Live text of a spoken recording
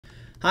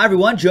Hi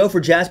everyone, Joe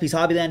for Jaspys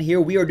Hobbyland here.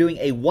 We are doing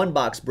a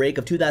one-box break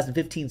of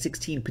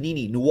 2015-16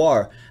 Panini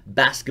Noir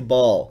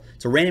basketball.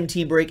 It's a random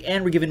team break,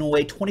 and we're giving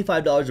away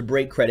 $25 of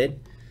break credit.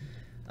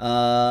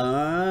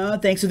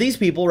 Thanks to these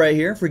people right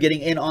here for getting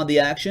in on the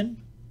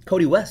action.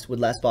 Cody West with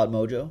Last Spot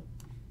Mojo.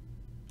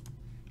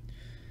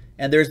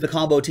 And there's the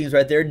combo teams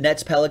right there.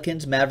 Nets,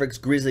 Pelicans, Mavericks,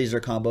 Grizzlies are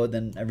comboed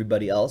than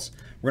everybody else.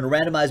 We're going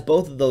to randomize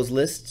both of those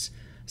lists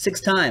 6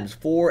 times,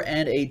 4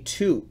 and a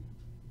 2.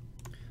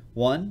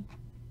 1,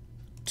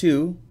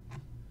 2,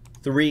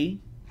 3,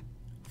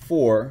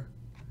 4,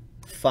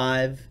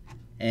 5,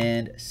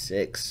 and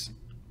 6.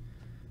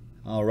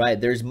 All right,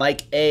 there's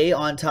Mike A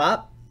on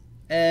top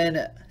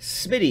and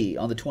Smitty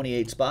on the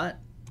 28 spot.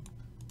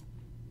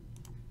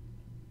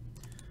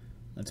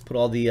 Let's put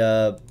all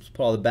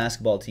the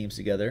basketball teams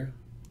together.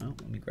 Oh,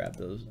 let me grab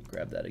those.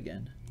 Grab that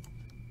again.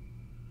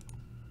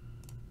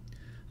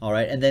 All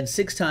right, and then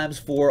 6 times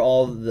for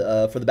all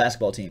for the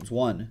basketball teams.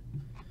 1,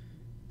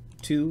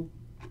 2,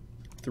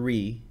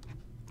 3,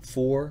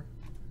 4,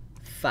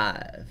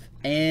 5,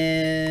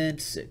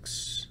 and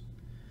 6.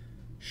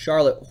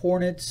 Charlotte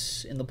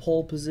Hornets in the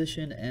pole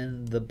position,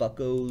 and the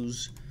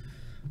Bucks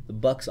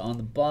on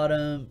the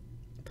bottom.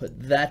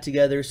 Put that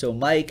together. So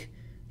Mike,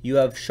 you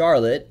have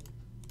Charlotte.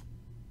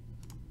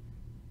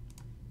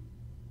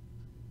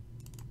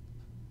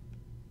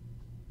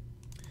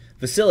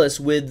 Vasilis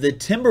with the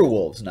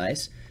Timberwolves,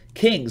 nice.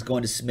 Kings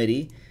going to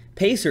Smitty.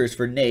 Pacers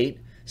for Nate.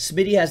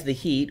 Smitty has the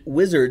Heat.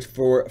 Wizards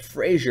for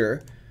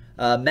Frazier.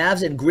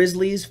 Mavs and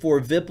Grizzlies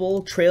for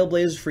Vipple.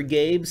 Trailblazers for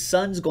Gabe.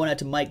 Suns going out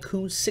to Mike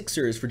Kuhn.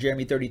 Sixers for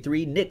Jeremy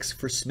 33. Knicks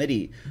for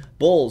Smitty.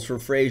 Bulls for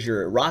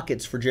Frazier.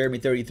 Rockets for Jeremy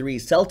 33.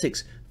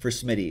 Celtics for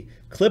Smitty.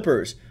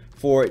 Clippers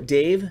for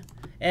Dave.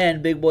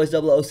 And Big Boys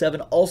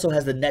 007 also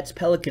has the Nets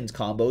Pelicans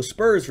combo.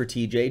 Spurs for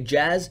TJ.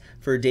 Jazz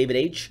for David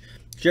H.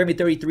 Jeremy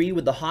 33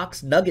 with the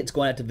Hawks. Nuggets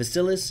going out to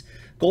Vasilis.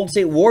 Golden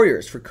State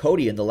Warriors for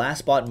Cody and the Last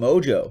Spot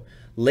Mojo.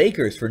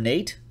 Lakers for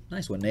Nate.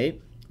 Nice one,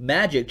 Nate.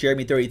 Magic,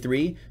 Jeremy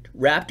 33.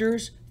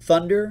 Raptors,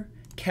 Thunder,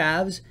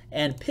 Cavs,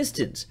 and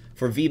Pistons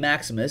for V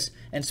Maximus.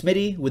 And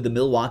Smitty with the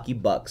Milwaukee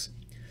Bucks.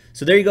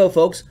 So there you go,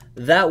 folks.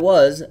 That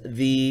was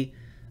the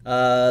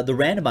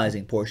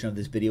randomizing portion of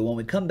this video. When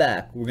we come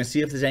back, we're going to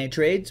see if there's any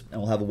trades, and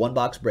we'll have a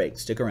one-box break.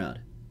 Stick around.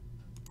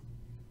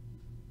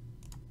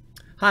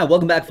 Hi,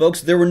 welcome back,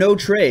 folks. There were no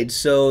trades,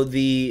 so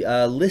the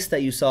list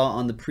that you saw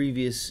on the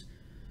previous,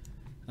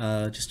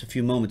 just a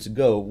few moments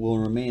ago, will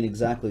remain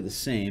exactly the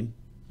same.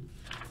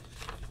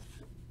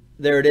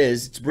 There it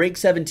is. It's break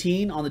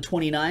 17 on the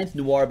 29th,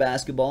 Noir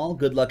basketball.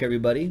 Good luck,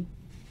 everybody.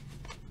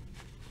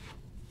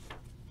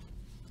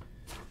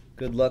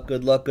 Good luck,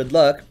 good luck, good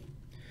luck.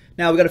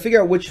 Now, we got to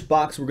figure out which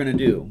box we're going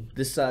to do.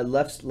 This side,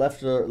 left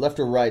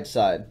or right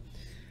side.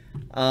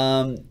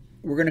 We're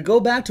going to go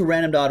back to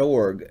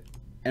random.org.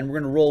 And we're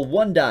going to roll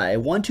 1 die.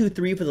 1, 2,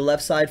 3 for the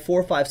left side,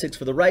 4, 5, 6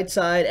 for the right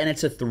side, and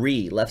it's a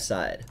 3 left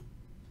side.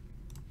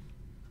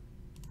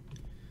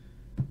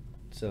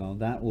 So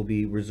that will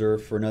be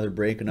reserved for another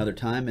break, another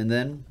time, and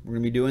then we're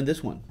going to be doing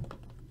this one.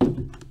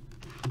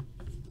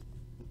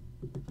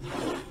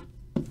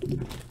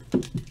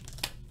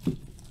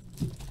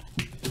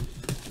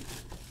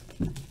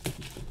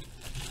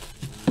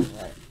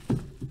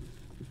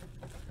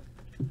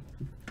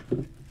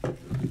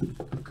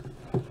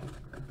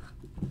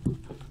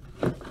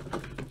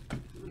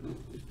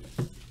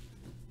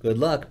 Good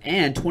luck,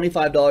 and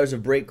 $25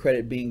 of break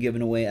credit being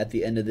given away at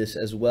the end of this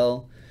as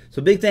well.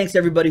 So big thanks to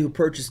everybody who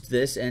purchased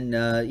this, and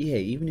yeah,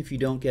 even if you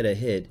don't get a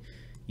hit,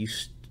 you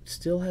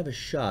still have a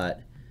shot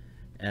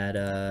at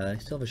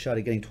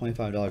getting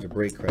 $25 of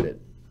break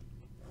credit.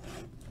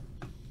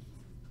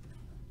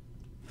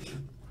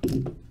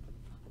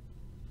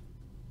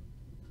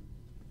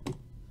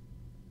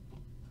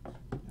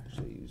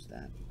 Actually, use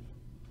that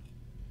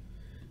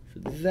for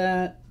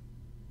that.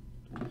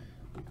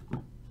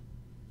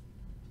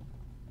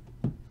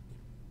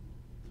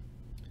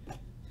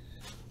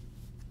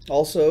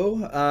 Also,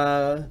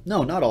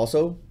 no, not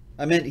also.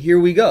 I meant here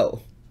we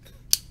go.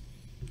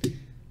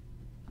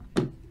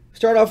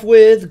 Start off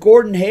with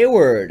Gordon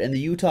Hayward and the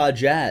Utah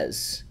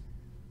Jazz.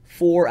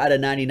 4 out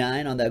of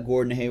 99 on that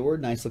Gordon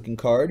Hayward. Nice looking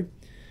card.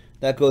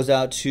 That goes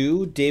out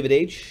to David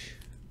H.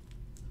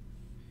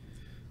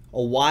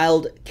 A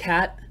Wild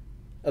Cat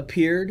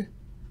appeared.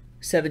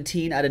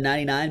 17 out of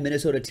 99.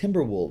 Minnesota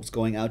Timberwolves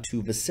going out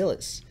to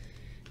Vasilis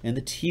and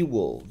the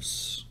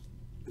T-Wolves.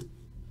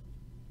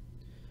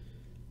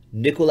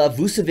 Nikola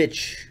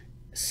Vucevic,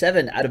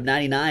 7 out of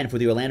 99 for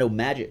the Orlando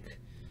Magic.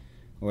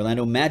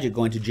 Orlando Magic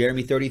going to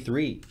Jeremy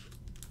 33.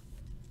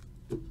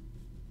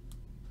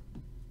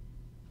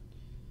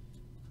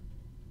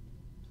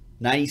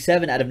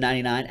 $97 out of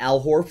 99,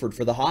 Al Horford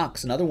for the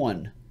Hawks. Another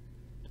one.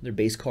 Another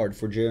base card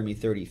for Jeremy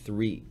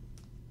 33.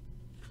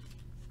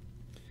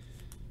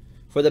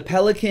 For the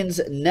Pelicans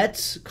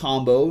Nets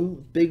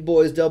combo, Big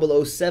Boys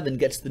 007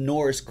 gets the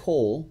Norris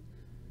Cole.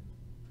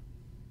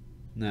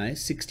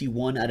 Nice.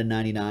 61 out of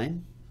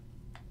 99.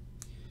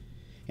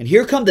 And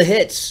here come the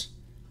hits.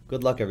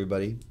 Good luck,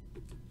 everybody.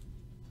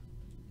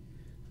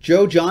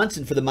 Joe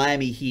Johnson for the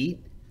Miami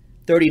Heat.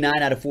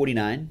 39 out of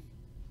 49.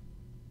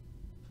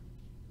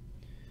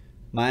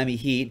 Miami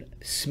Heat.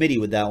 Smitty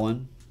with that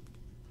one.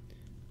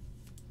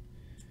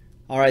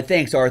 All right,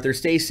 thanks, Arthur.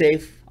 Stay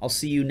safe. I'll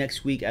see you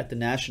next week at the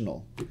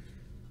National.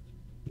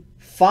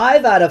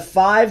 5 out of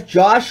 5,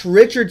 Josh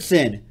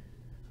Richardson.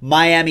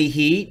 Miami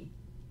Heat.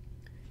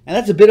 And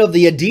that's a bit of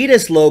the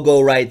Adidas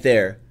logo right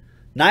there.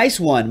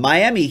 Nice one.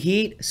 Miami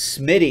Heat,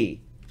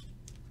 Smitty.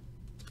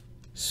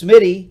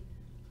 Smitty,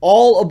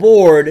 all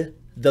aboard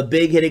the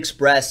Big Hit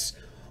Express.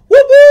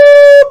 Whoop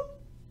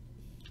whoop!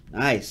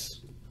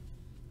 Nice.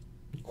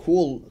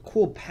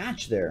 Cool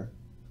patch there.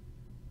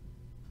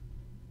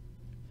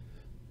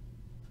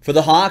 For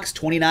the Hawks,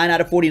 29 out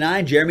of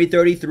 49, Jeremy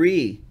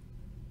 33.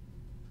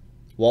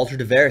 Walter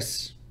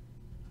Devers.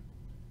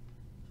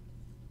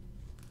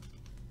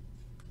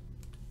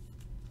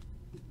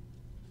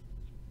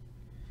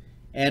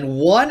 And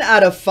 1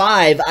 out of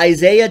 5,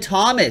 Isaiah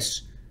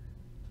Thomas,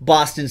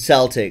 Boston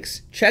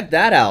Celtics. Check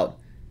that out.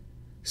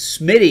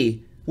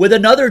 Smitty with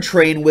another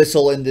train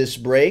whistle in this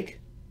break.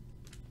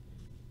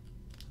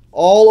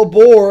 All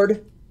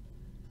aboard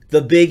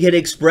the Big Hit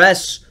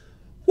Express.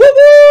 Woo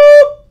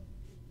woo!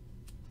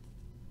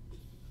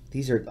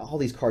 All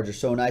these cards are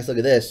so nice. Look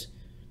at this.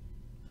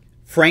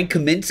 Frank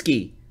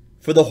Kaminsky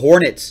for the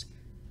Hornets.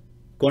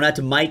 Going out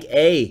to Mike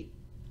A.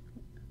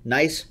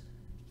 Nice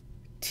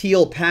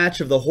teal patch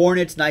of the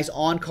Hornets. Nice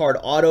on-card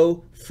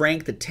auto.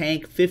 Frank the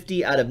Tank,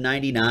 50 out of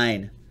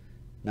 99.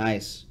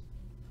 Nice.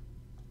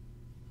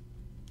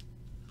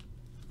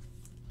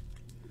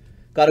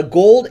 Got a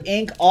gold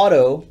ink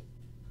auto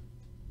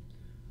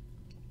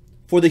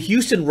for the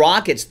Houston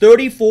Rockets.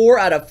 34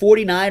 out of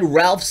 49,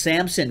 Ralph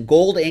Sampson,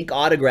 gold ink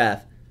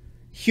autograph.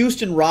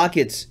 Houston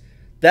Rockets.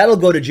 That'll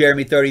go to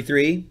Jeremy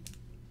 33.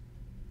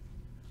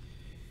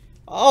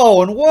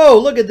 Oh, and whoa,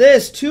 look at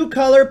this.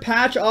 2-color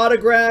patch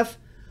autograph.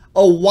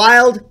 A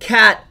wild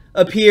cat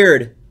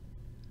appeared.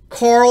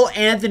 Karl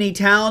Anthony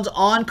Towns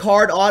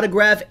on-card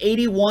autograph,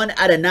 81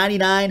 out of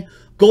 99.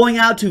 Going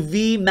out to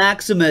V.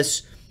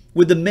 Maximus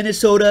with the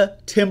Minnesota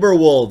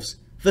Timberwolves.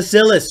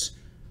 Vasilis.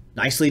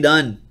 Nicely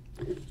done.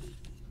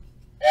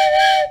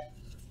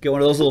 Get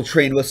one of those little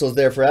train whistles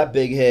there for that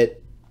big hit.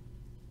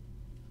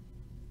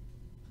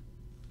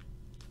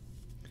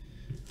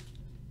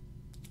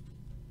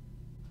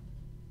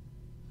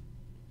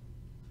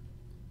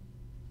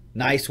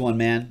 Nice one,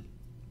 man.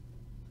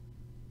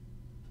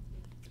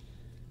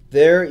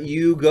 There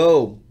you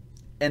go.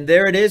 And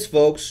there it is,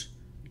 folks.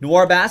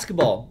 Noir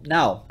basketball.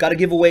 Now, got to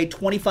give away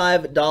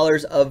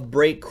 $25 of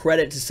break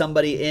credit to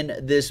somebody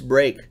in this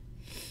break.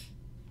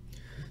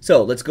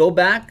 So, let's go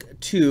back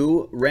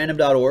to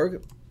random.org. We're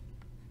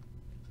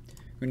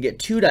going to get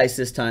 2 dice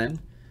this time.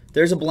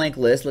 There's a blank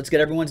list. Let's get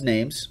everyone's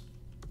names.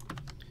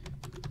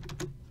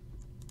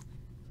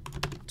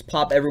 Let's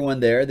pop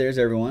everyone there. There's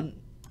everyone.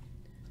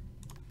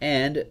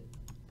 And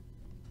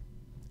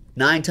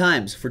 9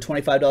 times for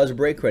 $25 of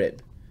break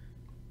credit.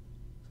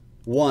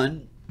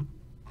 1,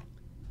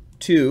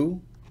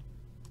 2,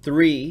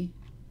 3,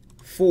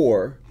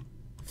 4,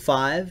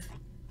 5,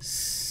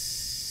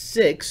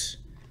 6,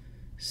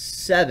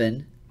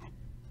 7,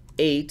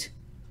 8,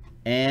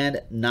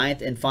 and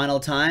 9th and final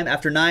time.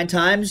 After 9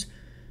 times,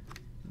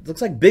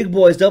 looks like Big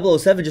Boys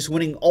 007 just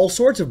winning all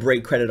sorts of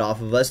break credit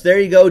off of us. There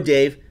you go,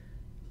 Dave.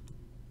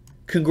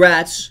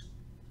 Congrats.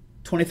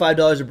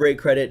 $25 of break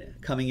credit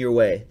coming your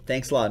way.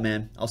 Thanks a lot,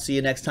 man. I'll see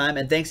you next time.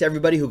 And thanks to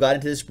everybody who got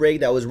into this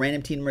break. That was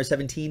random team number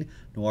 17,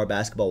 Noir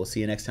Basketball. We'll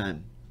see you next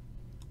time.